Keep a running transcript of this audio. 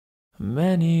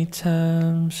Many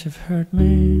times you've hurt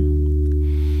me,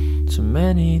 so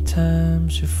many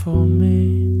times you fooled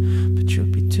me, but you'll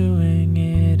be doing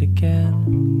it again.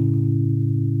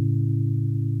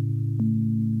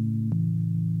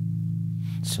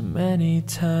 So many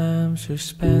times we've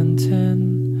spent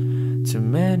in, too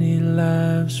many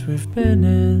lives we've been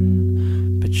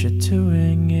in, but you're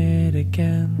doing it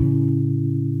again.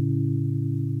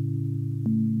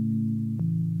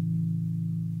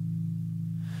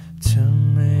 To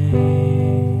me,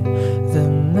 the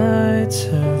nights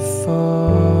have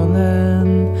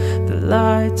fallen, the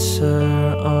lights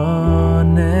are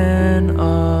on and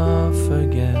off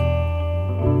again.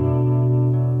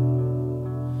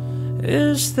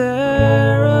 Is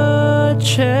there a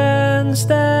chance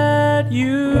that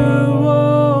you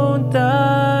won't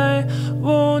die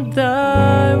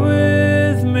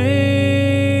with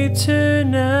me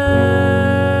tonight?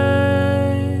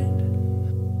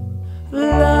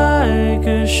 Like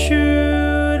a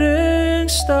shooting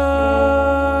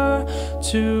star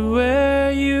to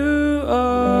where you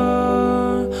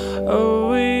are. Are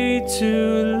we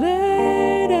too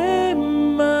late?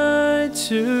 Am I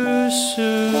too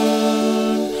soon?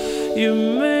 You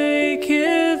make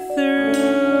it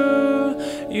through,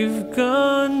 you've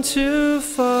gone too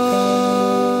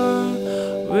far.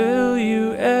 Will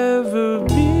you ever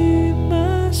be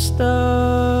my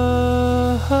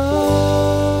star?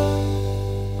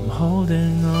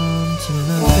 Holding on to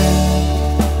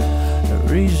nothing, a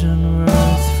reason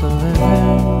worth for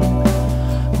living.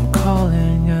 I'm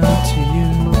calling out to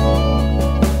you.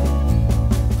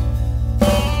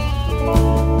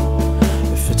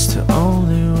 If it's the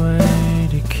only way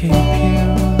to keep you,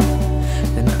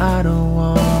 then I don't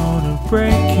want to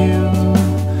break you.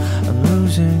 I'm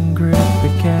losing grip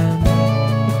again.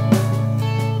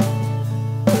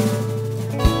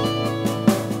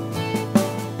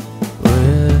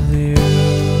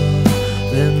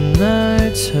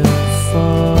 Nights have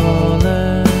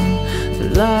fallen, the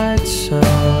lights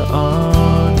are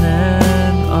on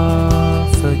and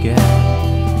off again.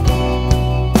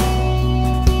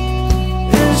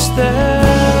 Is there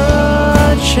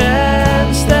a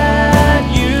chance that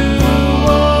you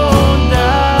won't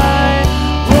die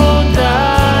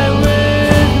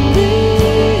with me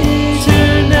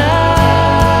tonight?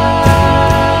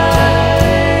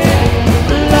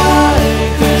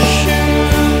 Like a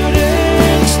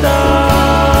shooting star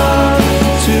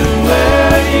to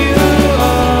where you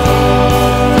are.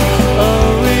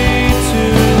 Are we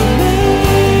too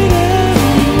late?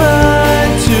 Am I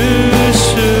too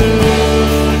soon?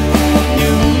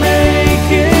 You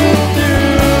make it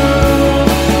through,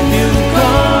 you've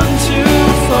gone too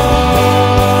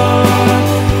far.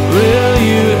 Will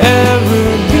you ever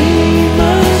be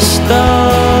my star?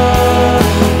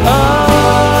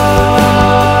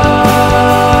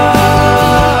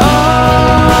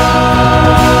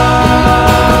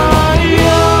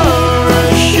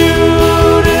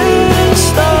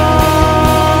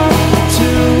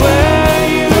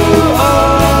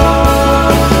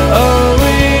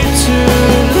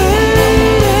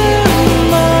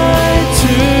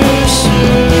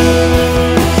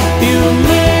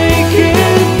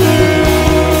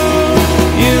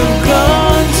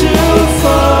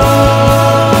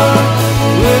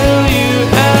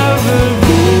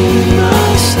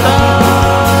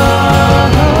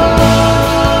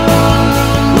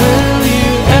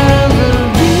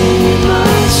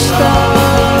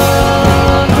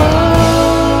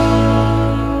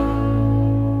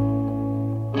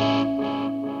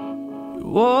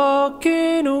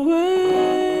 Walking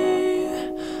away,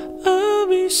 I'll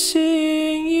be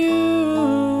seeing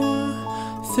you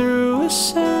through a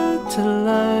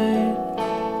satellite.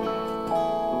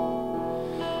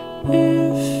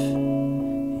 If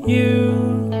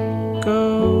you